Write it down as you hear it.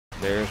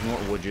There's more.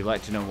 Would you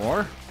like to know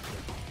more?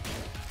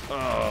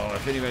 Oh,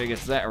 if anybody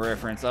gets that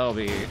reference, I'll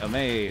be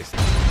amazed.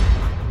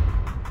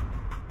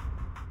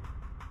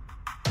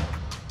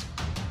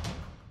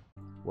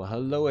 Well,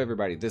 hello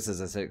everybody, this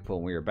is AcidicPool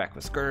and we are back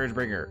with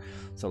ScourgeBringer.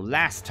 So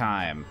last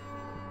time,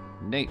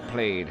 Nate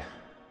played.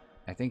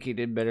 I think he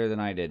did better than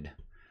I did.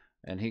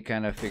 And he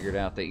kind of figured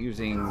out that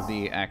using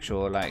the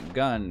actual, like,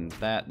 gun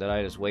that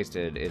I just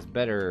wasted is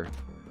better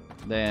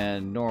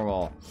than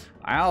normal.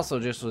 I also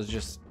was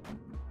just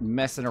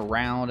messing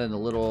around in the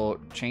little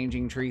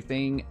changing tree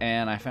thing,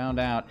 and I found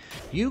out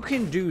you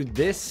can do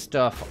this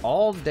stuff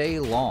all day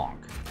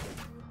long.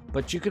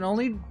 But you can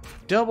only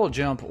double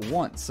jump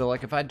once. So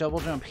like if I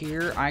double jump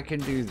here, I can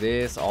do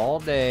this all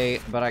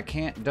day, but I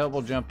can't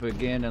double jump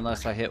again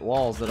unless I hit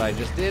walls that I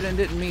just did and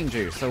didn't mean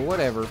to. So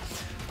whatever.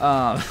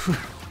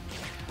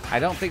 I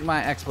don't think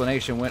my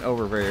explanation went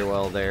over very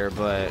well there,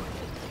 but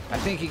I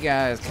think you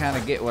guys kind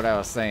of get what I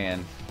was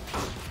saying.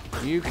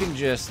 You can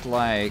just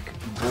like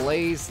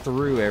blaze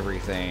through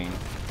everything.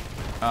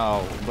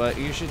 Oh, but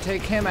you should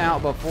take him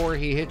out before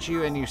he hits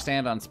you and you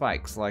stand on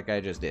spikes like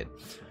I just did.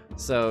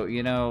 So,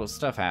 you know,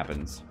 stuff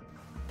happens.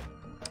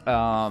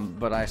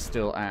 But I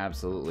still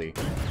absolutely,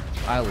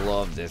 I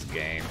love this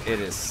game.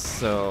 It is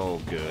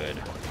so good.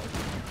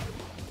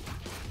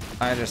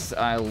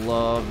 I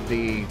love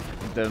the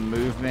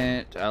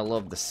movement. I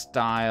love the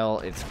style.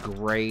 It's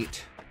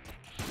great.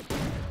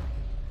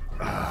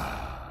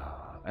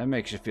 That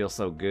makes you feel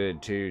so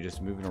good too,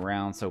 just moving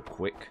around so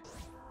quick.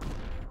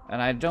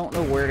 And I don't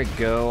know where to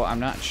go. I'm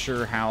not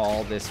sure how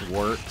all this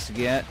works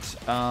yet.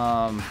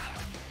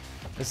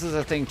 This is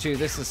a thing too,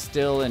 this is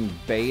still in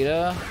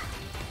beta,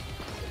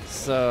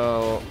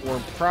 so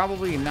we're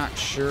probably not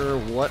sure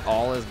what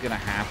all is gonna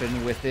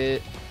happen with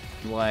it,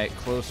 like,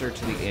 closer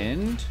to the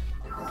end.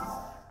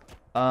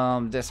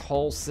 This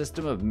whole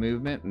system of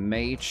movement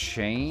may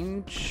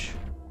change.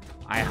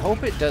 I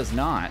hope it does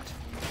not.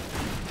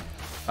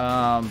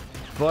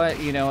 But,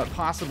 you know, it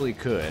possibly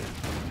could.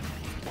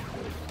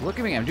 Look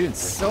at me, I'm doing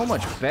so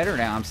much better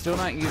now. I'm still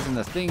not using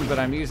the thing, but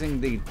I'm using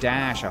the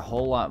dash a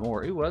whole lot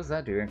more. Ooh, what does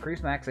that do?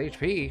 Increase max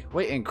HP.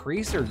 Wait,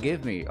 increase or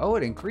give me? Oh,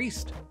 it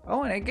increased.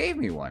 Oh, and it gave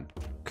me one.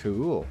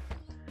 Cool.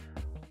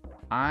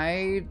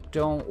 I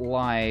don't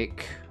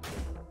like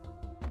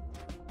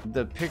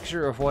the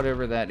picture of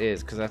whatever that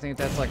is, because I think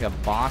that's like a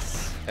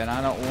boss, and I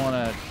don't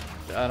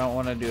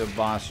want to do a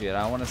boss yet.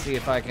 I want to see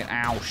if I can,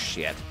 ow,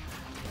 shit.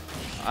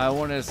 I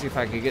wanted to see if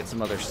I could get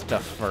some other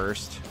stuff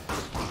first.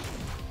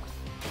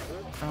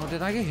 Oh,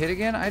 did I get hit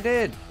again? I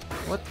did.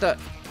 What the?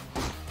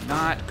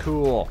 Not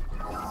cool.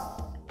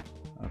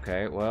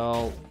 Okay,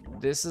 well,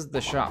 this is the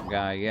shop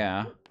guy,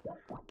 yeah.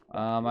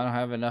 I don't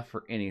have enough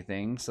for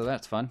anything, so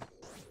that's fun.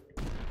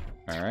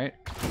 Alright.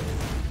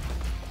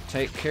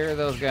 Take care of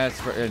those guys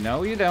first.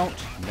 No, you don't.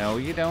 No,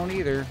 you don't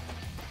either.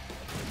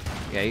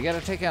 Yeah, you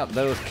gotta take out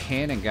those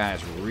cannon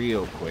guys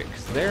real quick,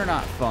 'cause they're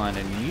not fun,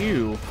 and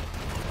you...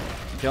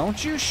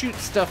 Don't you shoot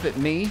stuff at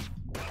me.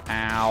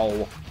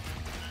 Ow.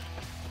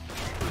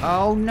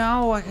 Oh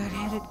no, I got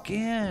hit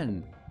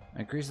again.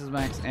 Increases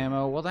max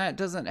ammo. Well, that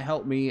doesn't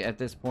help me at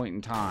this point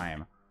in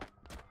time.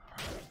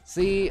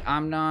 See,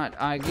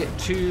 I get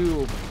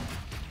too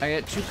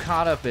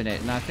caught up in it,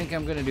 and I think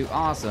I'm gonna do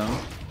awesome.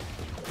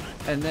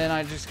 And then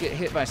I just get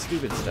hit by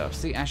stupid stuff.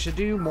 See, I should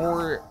do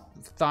more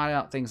thought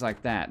out things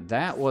like that.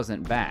 That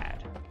wasn't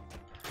bad.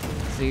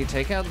 See,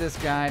 take out this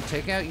guy,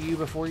 take out you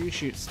before you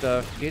shoot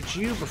stuff, get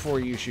you before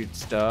you shoot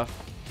stuff.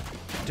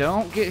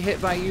 Don't get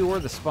hit by you or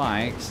the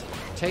spikes.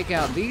 Take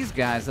out these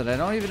guys that I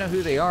don't even know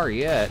who they are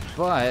yet,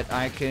 but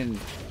I can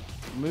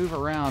move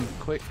around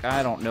quick.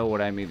 I don't know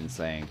what I'm even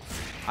saying.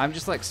 I'm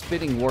just like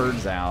spitting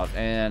words out,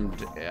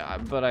 and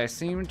but I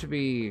seem to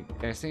be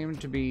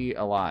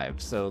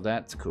alive, so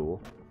that's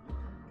cool.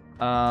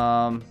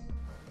 And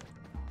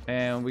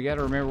we got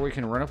to remember we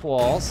can run up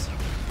walls.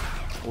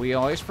 We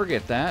always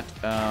forget that.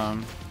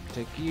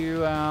 Take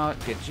you out,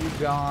 get you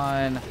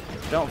gone.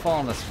 Don't fall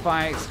on the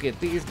spikes. Get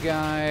these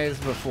guys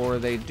before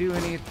they do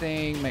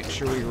anything. Make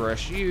sure we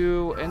rush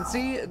you. And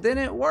see, then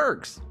it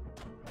works.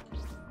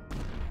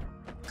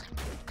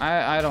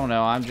 I don't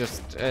know. I'm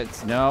just,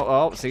 no.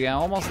 Oh, see, I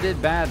almost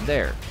did bad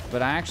there.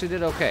 But I actually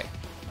did okay.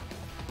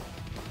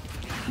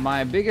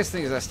 My biggest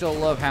thing is I still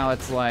love how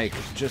it's like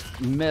just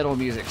metal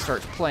music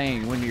starts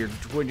playing when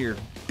you're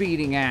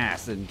beating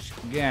ass and,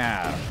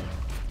 yeah,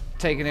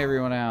 taking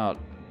everyone out.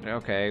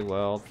 Okay,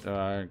 well,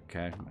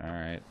 okay,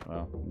 alright,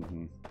 well,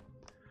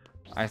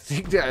 I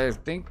think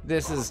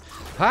this is,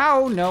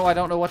 oh, no, I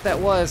don't know what that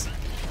was.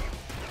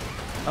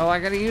 Oh, I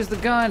gotta use the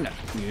gun.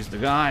 Use the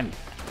gun.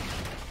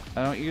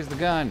 I don't use the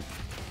gun.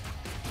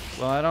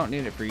 Well, I don't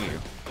need it for you,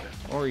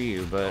 or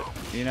you, but,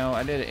 you know,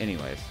 I did it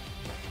anyways.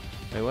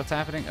 Wait, what's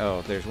happening?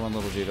 Oh, there's one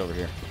little dude over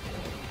here.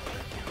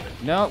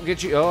 Nope,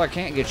 get you, oh, I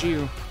can't get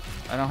you.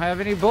 I don't have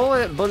any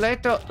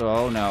bulleto.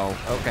 Oh no.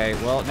 Okay,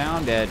 well now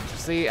I'm dead.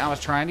 See, I was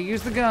trying to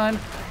use the gun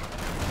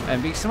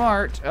and be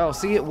smart. Oh,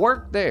 see, it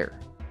worked there.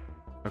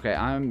 Okay,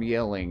 I'm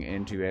yelling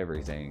into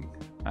everything.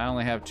 I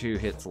only have 2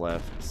 hits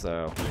left,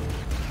 so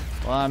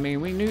Well, I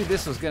mean, we knew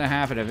this was gonna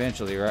happen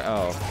eventually, right?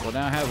 Oh, well,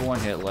 now I have 1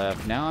 hit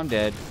left. Now I'm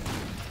dead.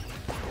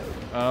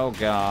 Oh,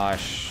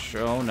 gosh.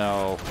 Oh,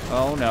 no.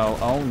 Oh, no.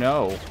 Oh,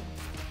 no.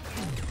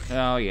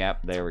 Oh,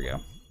 yep. There we go.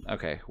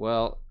 Okay,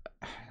 well,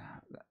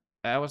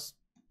 that was...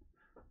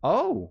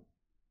 Oh!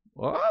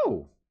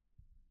 Whoa!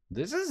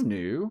 This is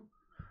new.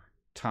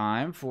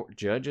 Time for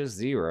judges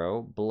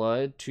 0,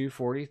 blood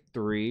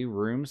 243,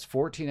 rooms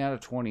 14 out of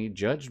 20,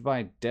 judged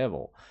by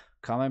devil.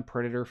 Common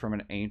predator from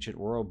an ancient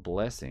world,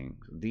 blessing.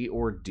 The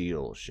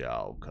ordeal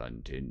shall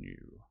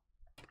continue.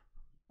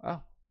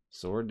 Oh,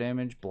 sword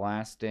damage,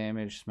 blast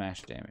damage,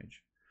 smash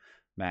damage.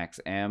 Max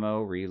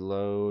ammo,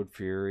 reload,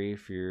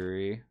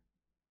 fury.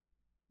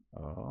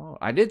 Oh,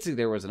 I did see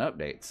there was an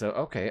update. So,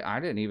 okay, I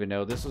didn't even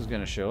know this was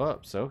going to show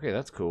up. So, okay,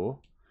 that's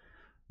cool.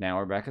 Now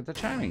we're back at the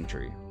chiming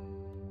tree.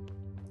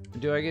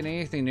 Do I get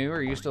anything new?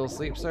 Are you still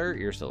asleep, sir?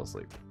 You're still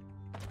asleep.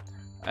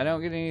 I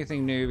don't get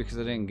anything new because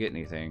I didn't get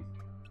anything.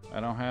 I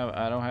don't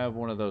have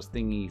one of those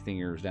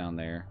thingers down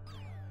there.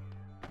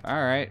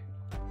 All right.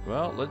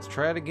 Well, let's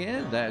try it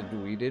again. That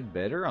we did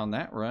better on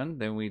that run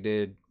than we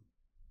did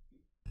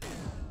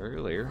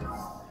earlier.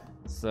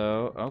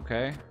 So,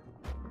 okay.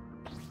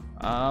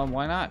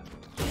 Why not?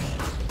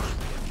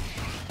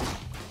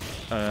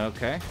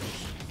 Okay.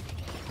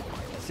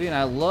 See, and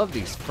I love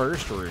these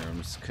first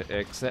rooms,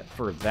 except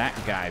for that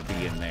guy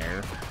being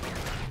there.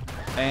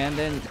 And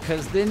then,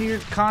 because then you're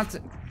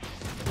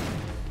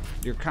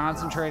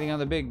concentrating on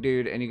the big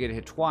dude, and you get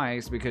hit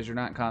twice because you're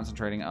not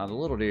concentrating on the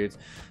little dudes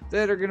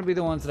that are going to be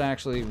the ones that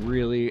actually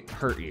really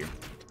hurt you.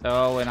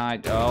 Oh, and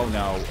oh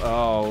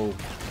no.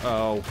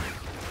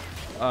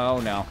 Oh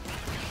no.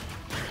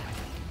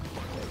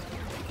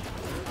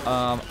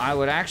 I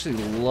would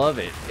actually love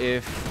it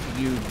if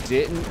you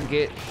didn't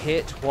get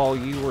hit while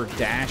you were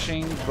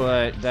dashing,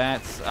 but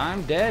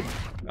I'm dead.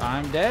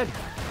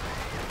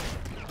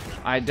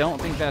 I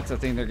don't think that's a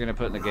thing they're going to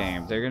put in the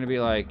game. They're going to be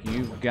like,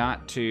 you've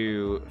got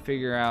to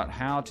figure out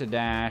how to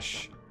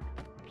dash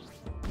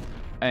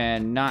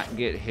and not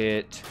get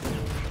hit.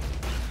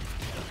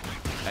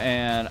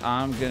 And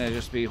I'm going to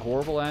just be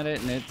horrible at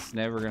it, and it's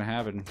never going to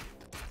happen.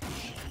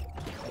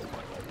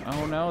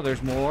 Oh no,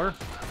 there's more.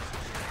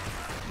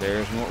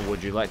 There's more.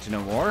 Would you like to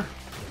know more?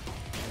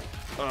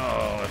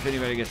 Oh, if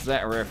anybody gets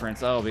that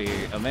reference, I'll be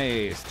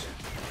amazed.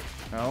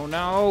 Oh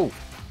no!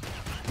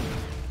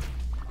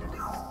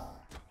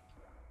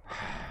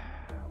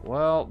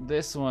 Well,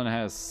 this one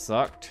has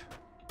sucked.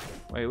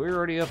 Wait, we were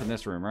already up in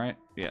this room, right?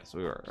 Yes,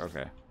 we were.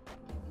 Okay.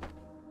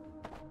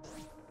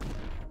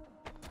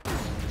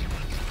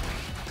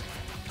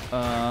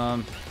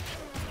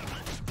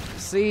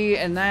 See,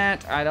 and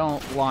that I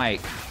don't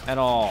like at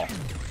all.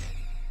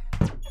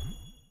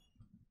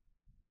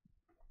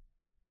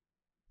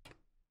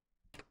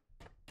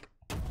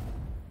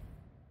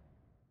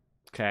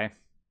 Okay.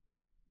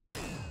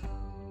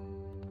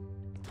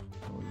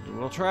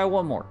 We'll try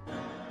one more.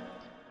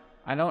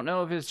 I don't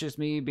know if it's just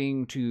me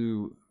being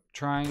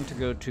trying to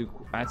go too...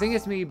 I think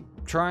it's me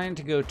trying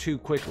to go too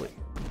quickly.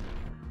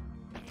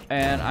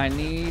 And I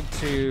need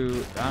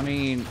to... I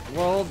mean,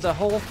 well, the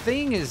whole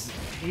thing is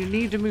you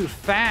need to move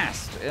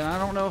fast. And I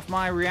don't know if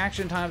my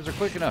reaction times are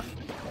quick enough.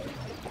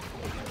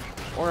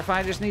 Or if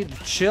I just need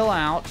to chill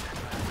out.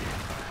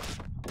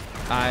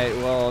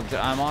 Well,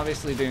 I'm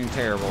obviously doing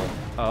terrible.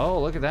 Oh,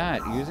 look at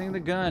that. Using the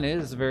gun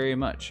is very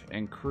much.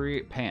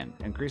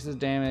 Increases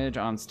damage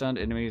on stunned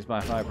enemies by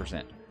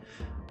 5%.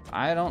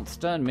 I don't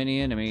stun many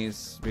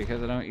enemies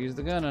because I don't use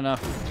the gun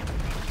enough.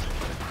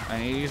 I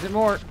need to use it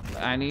more.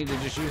 I need to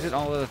just use it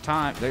all the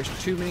time. There's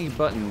too many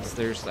buttons.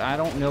 I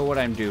don't know what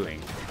I'm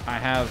doing. I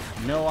have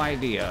no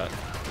idea.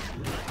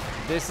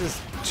 This is...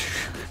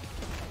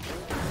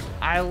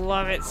 I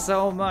love it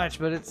so much,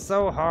 but it's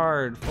so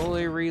hard.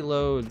 Fully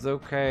reloads,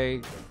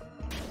 okay.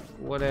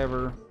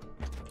 Whatever.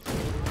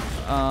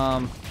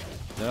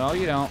 No,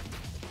 you don't.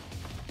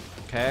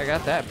 Okay, I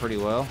got that pretty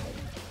well.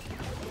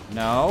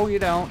 No, you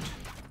don't.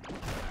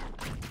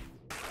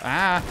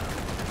 Ah.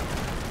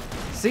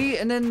 See,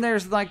 and then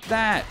there's like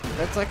that.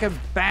 That's like a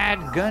bad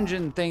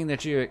Gungeon thing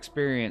that you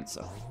experience.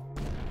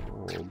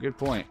 Oh, good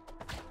point.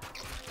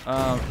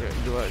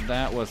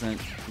 That wasn't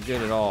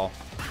good at all.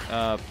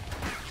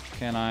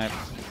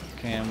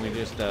 Can we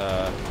just,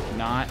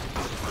 not?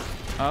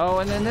 Oh,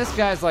 and then this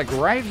guy's like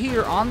right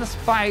here on the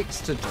spikes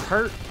to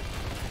hurt.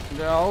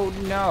 No,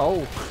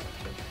 no.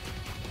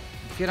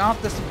 Get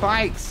off the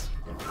spikes.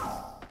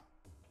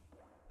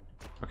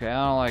 Okay,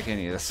 I don't like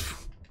any of this.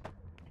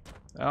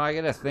 Oh, I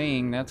get a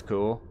thing. That's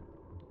cool.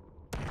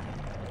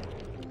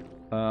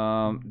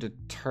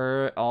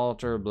 Deter,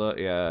 alter, blood.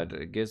 Yeah,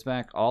 it gives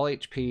back all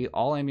HP,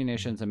 all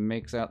ammunitions, and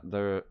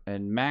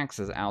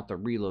maxes out the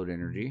reload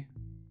energy.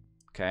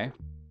 Okay.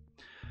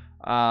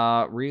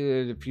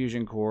 Reload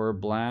fusion core.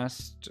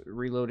 Blast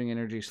reloading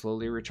energy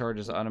slowly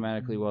recharges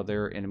automatically while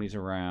there are enemies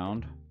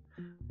around.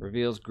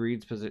 Reveals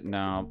greed's position.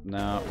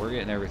 No, we're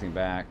getting everything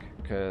back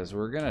because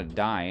we're gonna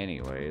die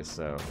anyways.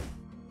 So,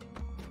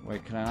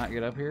 wait, can I not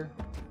get up here?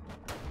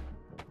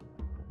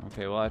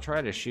 Okay, well I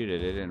tried to shoot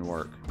it. It didn't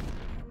work.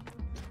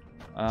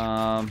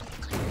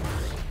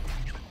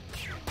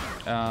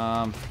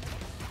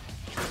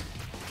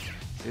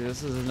 See,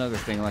 this is another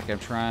thing. Like,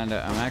 I'm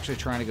actually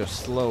trying to go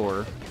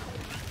slower.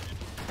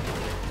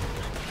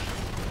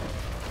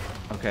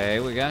 Okay,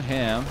 we got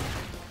him.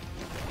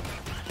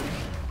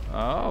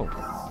 Oh.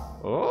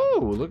 Oh,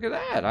 look at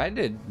that. I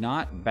did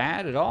not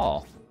bad at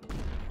all.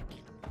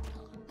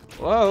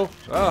 Whoa.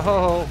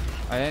 Oh,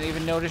 I didn't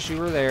even notice you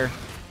were there.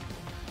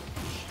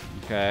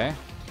 Okay.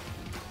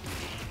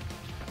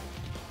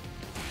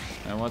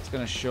 And what's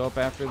going to show up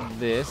after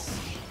this?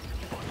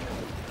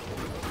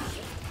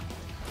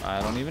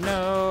 I don't even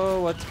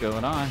know what's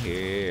going on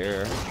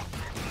here.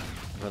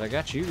 But I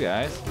got you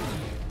guys.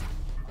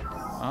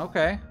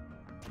 Okay.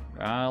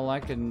 I'm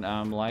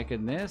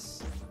liking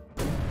this.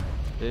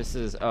 This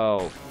is,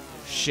 oh,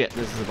 shit,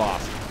 this is a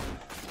boss.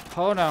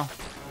 Oh, no.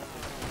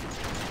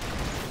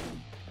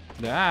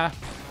 Ah.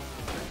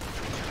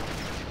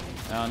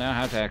 Oh, now I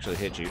have to actually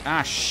hit you.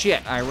 Ah,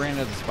 shit, I ran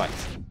into the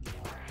spikes.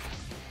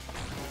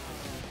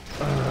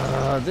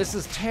 This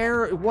is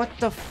terror. What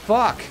the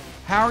fuck?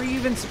 How are you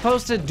even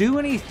supposed to do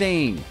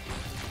anything?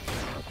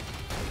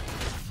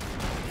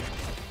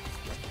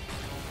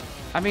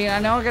 I mean, I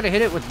know I gotta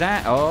hit it with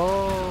that.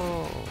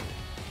 Oh.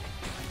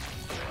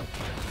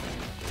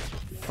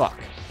 Fuck.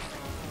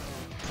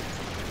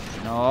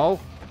 No.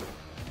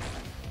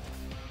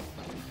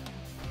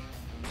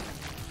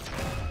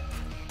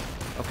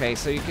 Okay,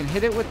 so you can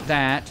hit it with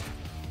that.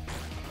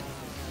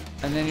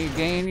 And then you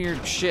gain your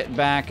shit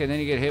back, and then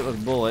you get hit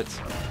with bullets.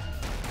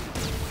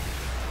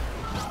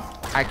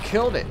 I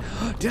killed it.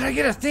 Did I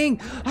get a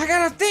thing? I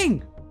got a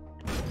thing!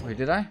 Wait,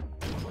 did I?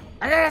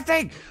 I got a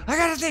thing! I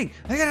got a thing!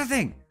 I got a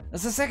thing!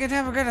 That's the second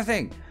time I got a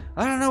thing.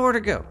 I don't know where to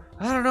go.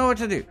 I don't know what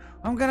to do.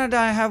 I'm gonna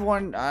die. I have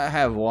one. I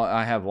have one.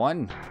 I have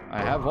one.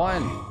 I have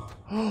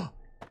one.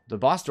 The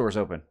boss door's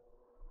open.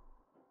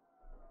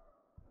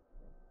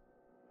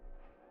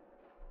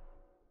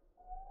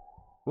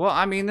 Well,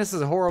 I mean, this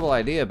is a horrible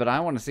idea, but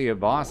I want to see a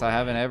boss. I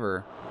haven't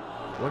ever...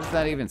 What does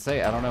that even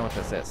say? I don't know what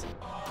this is.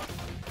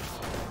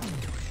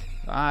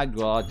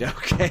 Well,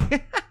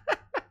 okay.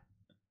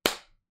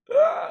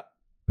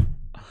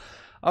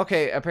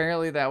 Okay,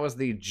 apparently that was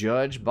the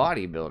Judge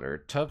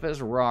Bodybuilder. Tough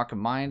as rock,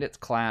 mind its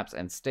claps,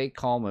 and stay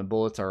calm when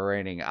bullets are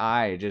raining.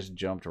 I just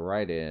jumped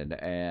right in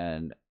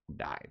and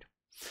died.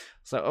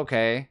 So,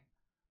 okay.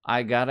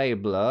 I got a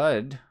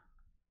blood.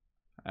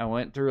 I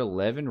went through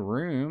 11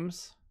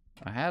 rooms.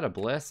 I had a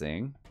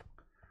blessing.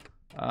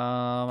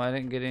 I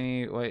didn't get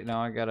any... Wait, no,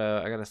 I got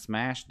a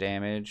smash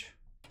damage.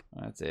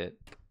 That's it.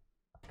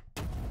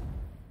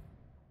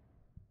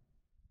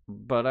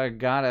 But I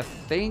got a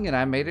thing and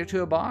I made it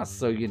to a boss.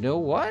 So you know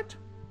what?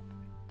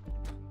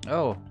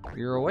 Oh,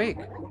 you're awake.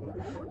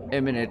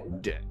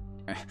 Imminent death.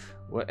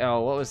 What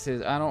was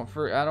his? I don't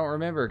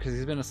remember because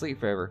he's been asleep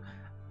forever.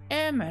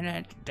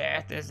 Imminent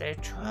death is a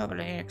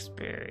troubling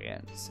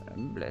experience.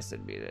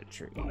 Blessed be the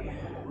tree.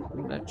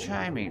 The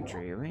chiming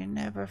tree. We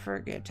never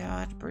forget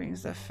how it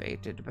brings the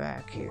fated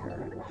back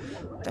here.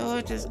 Though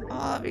it is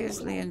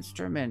obviously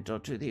instrumental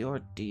to the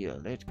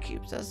ordeal, it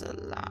keeps us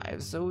alive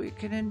so we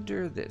can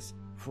endure this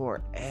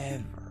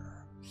forever.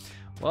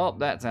 Well,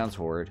 that sounds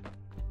horrid.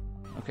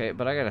 Okay,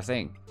 but I got a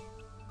thing.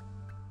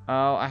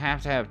 Oh, I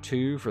have to have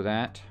 2 for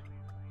that.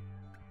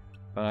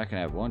 But I can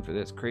have 1 for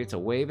this. Creates a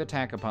wave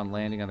attack upon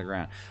landing on the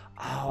ground.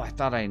 Oh, I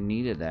thought I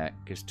needed that.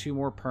 Gives 2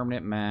 more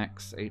permanent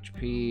max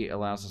HP.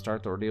 Allows to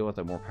start the ordeal with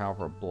a more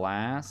powerful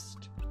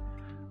blast.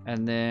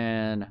 And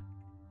then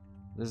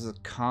this is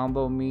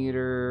combo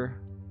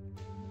meter.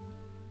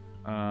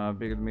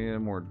 Bigger meter,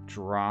 more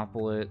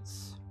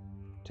droplets.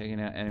 Taking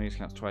out enemies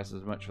counts twice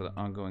as much for the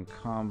ongoing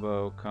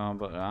combo.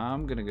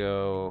 I'm gonna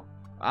go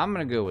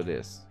with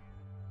this.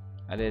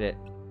 I did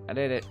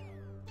it.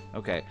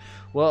 Okay.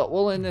 Well,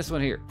 we'll end this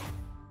one here.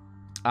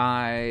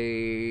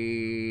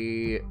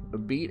 I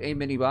beat a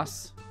mini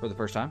boss for the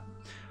first time.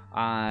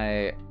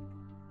 I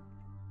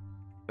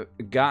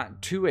got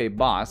to a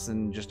boss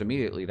and just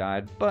immediately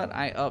died, but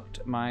I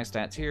upped my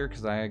stats here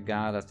because I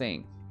got a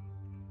thing.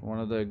 One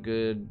of the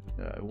good,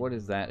 what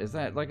is that? Is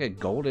that like a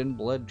golden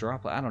blood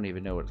droplet? I don't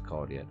even know what it's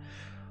called yet.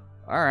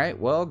 All right,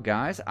 well,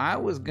 guys, I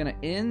was going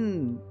to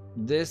end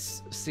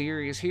this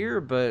series here,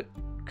 but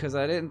because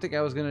I didn't think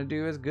I was going to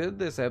do as good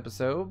this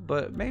episode,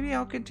 but maybe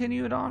I'll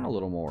continue it on a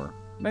little more.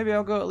 Maybe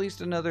I'll go at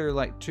least another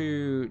like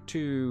 4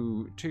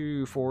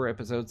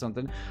 episodes,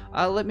 something.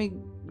 Let me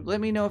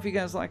know if you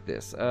guys like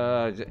this.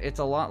 It's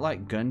a lot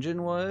like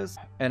Gungeon was,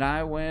 and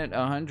I went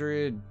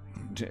 100.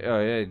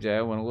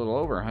 I went a little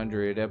over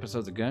 100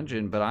 episodes of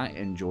Gungeon, but I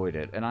enjoyed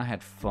it, and I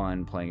had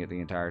fun playing it the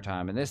entire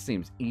time, and this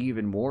seems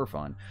even more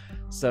fun.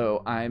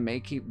 So I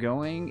may keep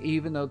going,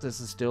 even though this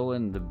is still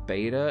in the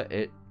beta.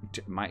 It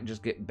might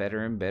just get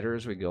better and better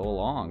as we go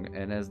along,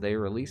 and as they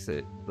release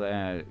it,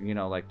 you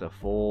know, like the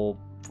full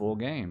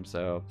game.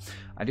 So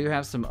I do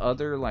have some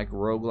other like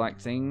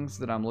roguelike things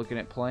that I'm looking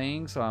at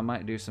playing, so I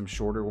might do some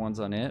shorter ones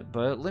on it,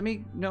 but let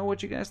me know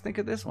what you guys think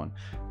of this one.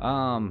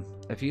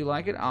 If you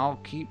like it, I'll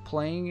keep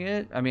playing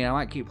it. I mean, I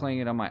might keep playing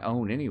it on my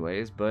own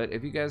anyways, but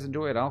if you guys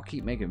enjoy it, I'll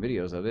keep making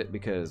videos of it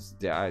because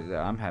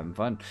I'm having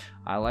fun.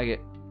 I like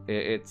it.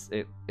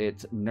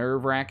 It's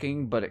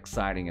nerve-wracking but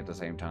exciting at the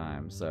same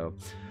time. So,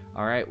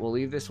 all right, we'll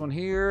leave this one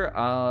here.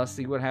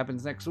 See what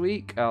happens next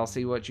week. I'll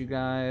see what you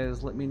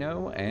guys let me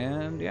know,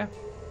 and yeah.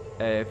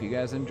 If you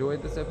guys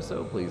enjoyed this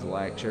episode, please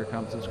like, share,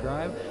 comment,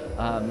 subscribe.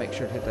 Make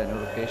sure to hit that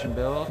notification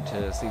bell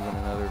to see when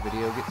another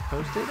video gets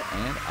posted,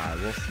 and I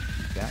will see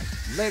you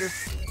guys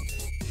later.